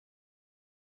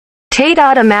TATE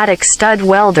Automatic Stud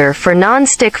Welder for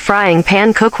Non-Stick Frying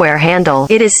Pan Cookware Handle.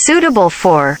 It is suitable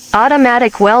for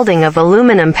automatic welding of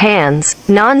aluminum pans,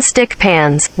 non-stick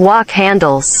pans, wok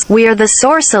handles. We are the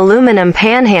source aluminum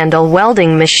panhandle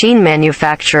welding machine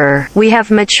manufacturer. We have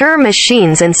mature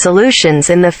machines and solutions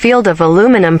in the field of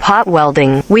aluminum pot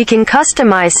welding. We can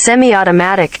customize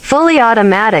semi-automatic, fully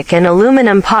automatic and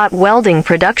aluminum pot welding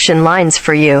production lines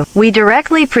for you. We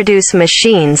directly produce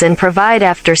machines and provide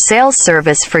after-sales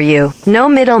service for you. No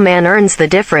middleman earns the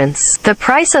difference. The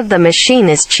price of the machine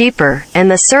is cheaper, and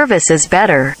the service is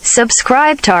better.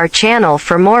 Subscribe to our channel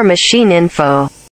for more machine info.